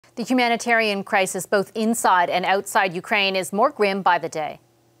The humanitarian crisis, both inside and outside Ukraine, is more grim by the day.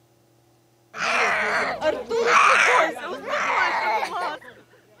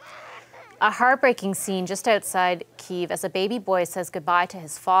 A heartbreaking scene just outside Kyiv as a baby boy says goodbye to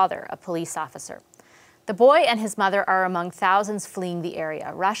his father, a police officer. The boy and his mother are among thousands fleeing the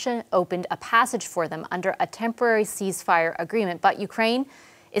area. Russia opened a passage for them under a temporary ceasefire agreement, but Ukraine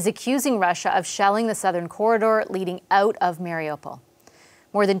is accusing Russia of shelling the southern corridor leading out of Mariupol.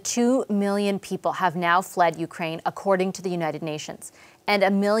 More than 2 million people have now fled Ukraine, according to the United Nations, and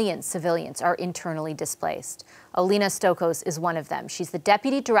 1 million civilians are internally displaced. Olena Stokos is one of them. She's the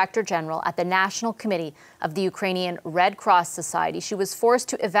Deputy Director General at the National Committee of the Ukrainian Red Cross Society. She was forced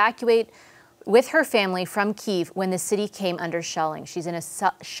to evacuate with her family from Kyiv when the city came under shelling. She's in a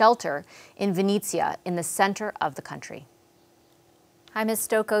shelter in Vinnytsia in the center of the country. Hi, Ms.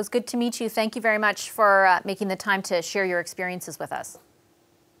 Stokos. Good to meet you. Thank you very much for making the time to share your experiences with us.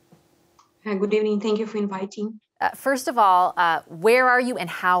 Good evening. Thank you for inviting. First of all, where are you and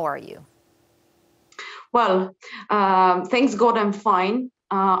how are you? Well, thanks God, I'm fine.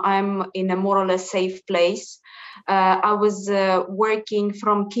 I'm in a more or less safe place. I was working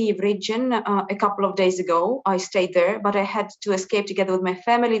from Kyiv region a couple of days ago. I stayed there, but I had to escape together with my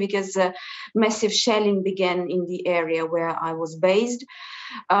family because massive shelling began in the area where I was based.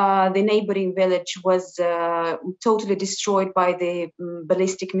 The neighboring village was totally destroyed by the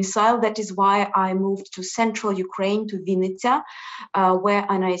ballistic missile. That is why I moved to central Ukraine, to Vinnytsia, where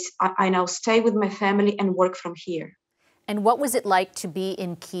I now stay with my family and work from here. And what was it like to be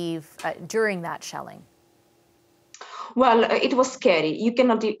in Kyiv during that shelling? Well, it was scary. You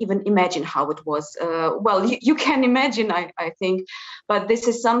cannot even imagine how it was. Well, you can imagine, I think, but this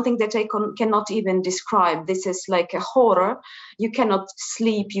is something that I cannot even describe. This is like a horror. You cannot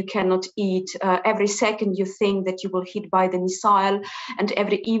sleep, you cannot eat. Every second you think that you will hit by the missile. And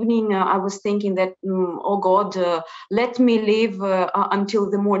every evening I was thinking that, oh God, let me live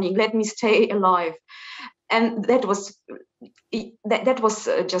until the morning. Let me stay alive. And that was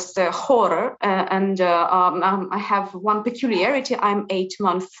just a horror. I have one peculiarity. I'm 8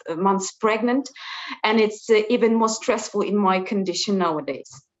 months pregnant, and it's even more stressful in my condition nowadays.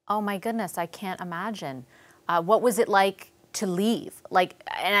 Oh my goodness, I can't imagine. What was it like to leave?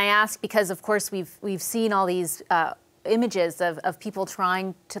 And I ask because, of course, we've seen all these images of people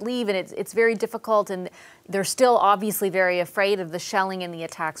trying to leave, and it's very difficult, and they're still obviously very afraid of the shelling and the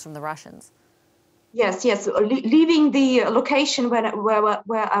attacks from the Russians. Yes. Leaving the location where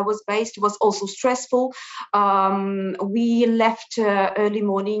I was based was also stressful. We left early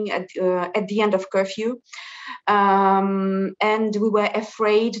morning at the end of curfew, and we were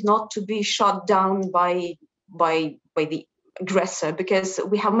afraid not to be shot down by the aggressor, because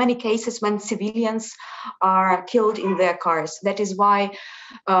we have many cases when civilians are killed in their cars. That is why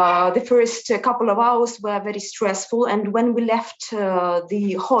the first couple of hours were very stressful, and when we left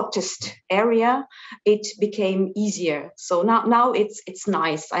the hottest area, it became easier. So now it's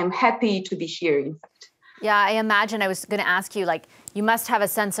nice. I'm happy to be here, in fact. Yeah, I imagine. I was going to ask you, you must have a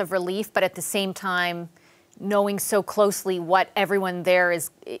sense of relief, but at the same time, knowing so closely what everyone there is,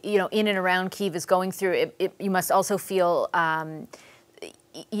 in and around Kyiv is going through, you must also feel,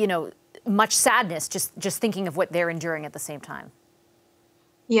 much sadness just thinking of what they're enduring at the same time.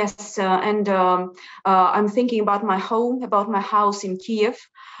 Yes, and I'm thinking about my home, about my house in Kyiv,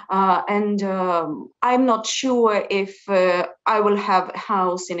 and I'm not sure if I will have a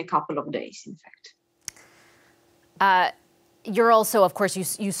house in a couple of days, in fact. You're also, of course,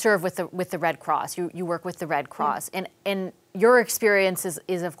 you serve with the Red Cross. You work with the Red Cross, and your experience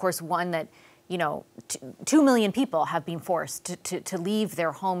is of course one that 2 million people have been forced to leave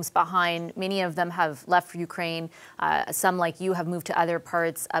their homes behind. Many of them have left for Ukraine. Some, like you, have moved to other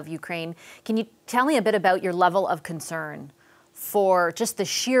parts of Ukraine. Can you tell me a bit about your level of concern for just the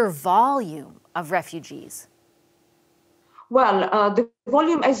sheer volume of refugees? Well, the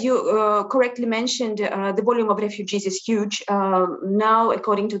volume, as you correctly mentioned, the volume of refugees is huge. Now,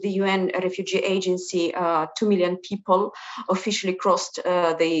 according to the UN Refugee Agency, 2 million people officially crossed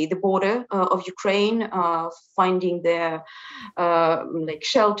the border of Ukraine, finding their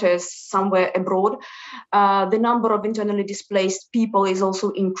shelters somewhere abroad. The number of internally displaced people is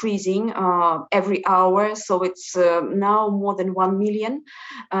also increasing every hour, so it's now more than 1 million.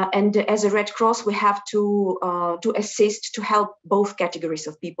 And as a Red Cross, we have to assist to help both catch categories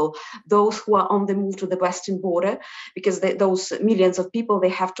of people. Those who are on the move to the western border, because those millions of people,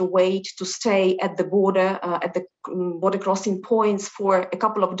 they have to wait to stay at the border, at the border crossing points for a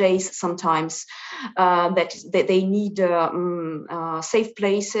couple of days sometimes. That they need safe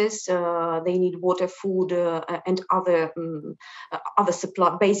places, they need water, food, and other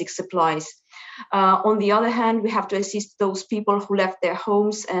basic supplies. On the other hand, we have to assist those people who left their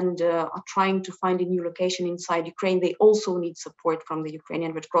homes and are trying to find a new location inside Ukraine. They also need support from the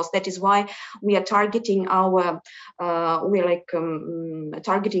Ukrainian Red Cross. That is why we are targeting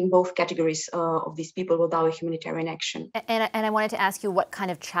targeting both categories of these people with our humanitarian action. And I wanted to ask you what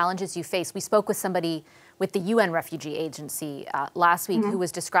kind of challenges you face. We spoke with somebody with the UN Refugee Agency last week who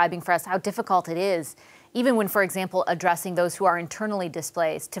was describing for us how difficult it is, even when, for example, addressing those who are internally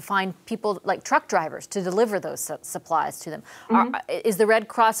displaced, to find people like truck drivers to deliver those supplies to them. Is the Red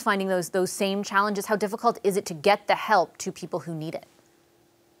Cross finding those same challenges? How difficult is it to get the help to people who need it?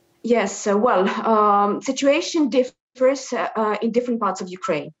 Yes, situation differs in different parts of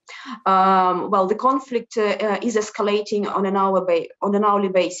Ukraine. The conflict is escalating on an hourly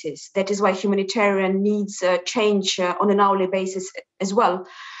basis. That is why humanitarian needs change on an hourly basis as well.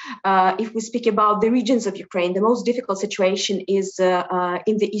 If we speak about the regions of Ukraine, the most difficult situation is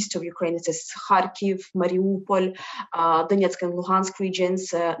in the east of Ukraine. It is Kharkiv, Mariupol, Donetsk and Luhansk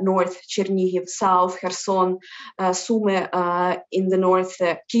regions, north Chernihiv, south Kherson, Sumy in the north,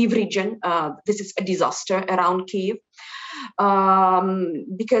 Kyiv region. This is a disaster around Kyiv.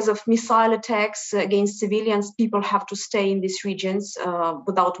 Because of missile attacks against civilians, people have to stay in these regions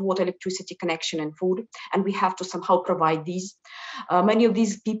without water, electricity, connection, and food, and we have to somehow provide these. Many of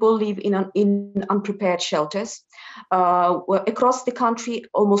these people live in unprepared shelters. Across the country,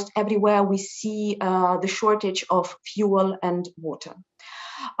 almost everywhere, we see the shortage of fuel and water.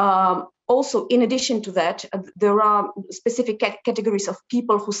 Also, in addition to that, there are specific categories of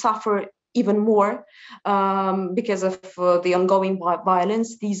people who suffer even more because of the ongoing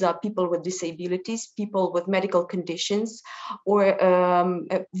violence. These are people with disabilities, people with medical conditions, or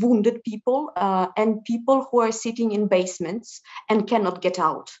wounded people, and people who are sitting in basements and cannot get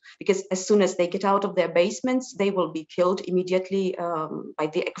out, because as soon as they get out of their basements, they will be killed immediately by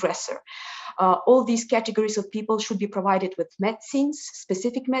the aggressor. All these categories of people should be provided with medicines,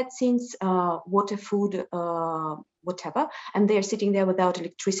 specific medicines, water, food, whatever, and they are sitting there without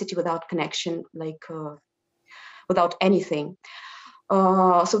electricity, without connection, without anything.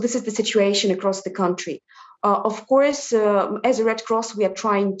 So this is the situation across the country. Of course, as a Red Cross, we are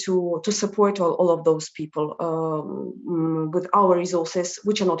trying to support all of those people with our resources,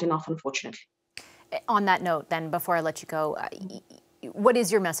 which are not enough, unfortunately. On that note, then, before I let you go, what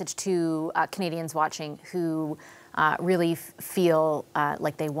is your message to Canadians watching who really feel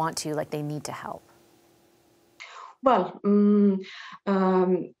like they want to, like they need to help? Well,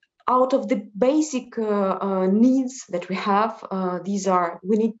 out of the basic needs that we have, these are: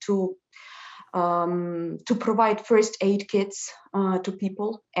 we need to provide first aid kits to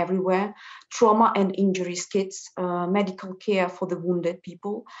people everywhere, trauma and injuries kits, medical care for the wounded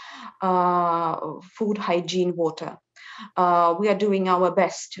people, food, hygiene, water. We are doing our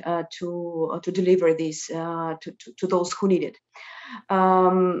best to deliver this to those who need it.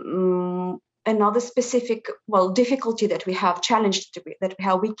 Another specific, difficulty that we have,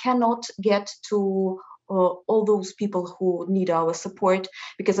 we cannot get to all those people who need our support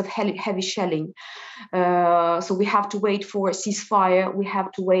because of heavy shelling. So we have to wait for a ceasefire. We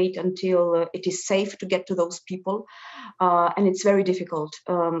have to wait until it is safe to get to those people, and it's very difficult.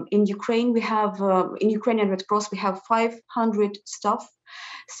 In Ukraine, we have in Ukrainian Red Cross, we have 500 staff,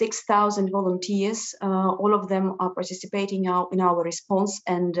 6,000 volunteers. All of them are participating in our response,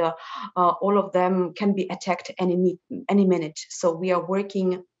 and all of them can be attacked any minute. So we are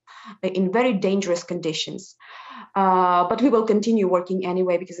working in very dangerous conditions, but we will continue working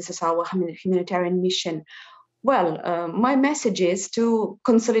anyway because this is our humanitarian mission. Well, my message is to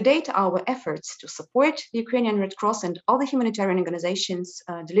consolidate our efforts to support the Ukrainian Red Cross and other humanitarian organizations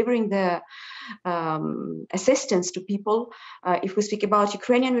delivering the assistance to people. If we speak about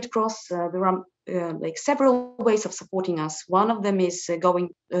Ukrainian Red Cross, there are several ways of supporting us. One of them is going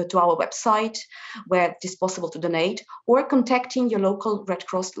to our website where it is possible to donate, or contacting your local Red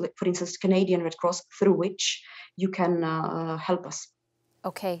Cross, for instance, Canadian Red Cross, through which you can help us.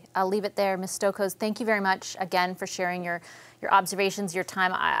 Okay, I'll leave it there. Ms. Stokos, thank you very much again for sharing your observations, your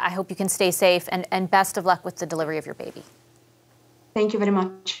time. I hope you can stay safe, and best of luck with the delivery of your baby. Thank you very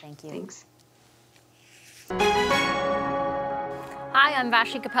much. Thank you. Thanks. Hi, I'm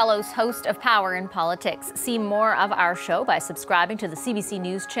Vashi Capellos, host of Power in Politics. See more of our show by subscribing to the CBC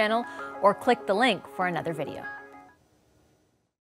News channel or click the link for another video.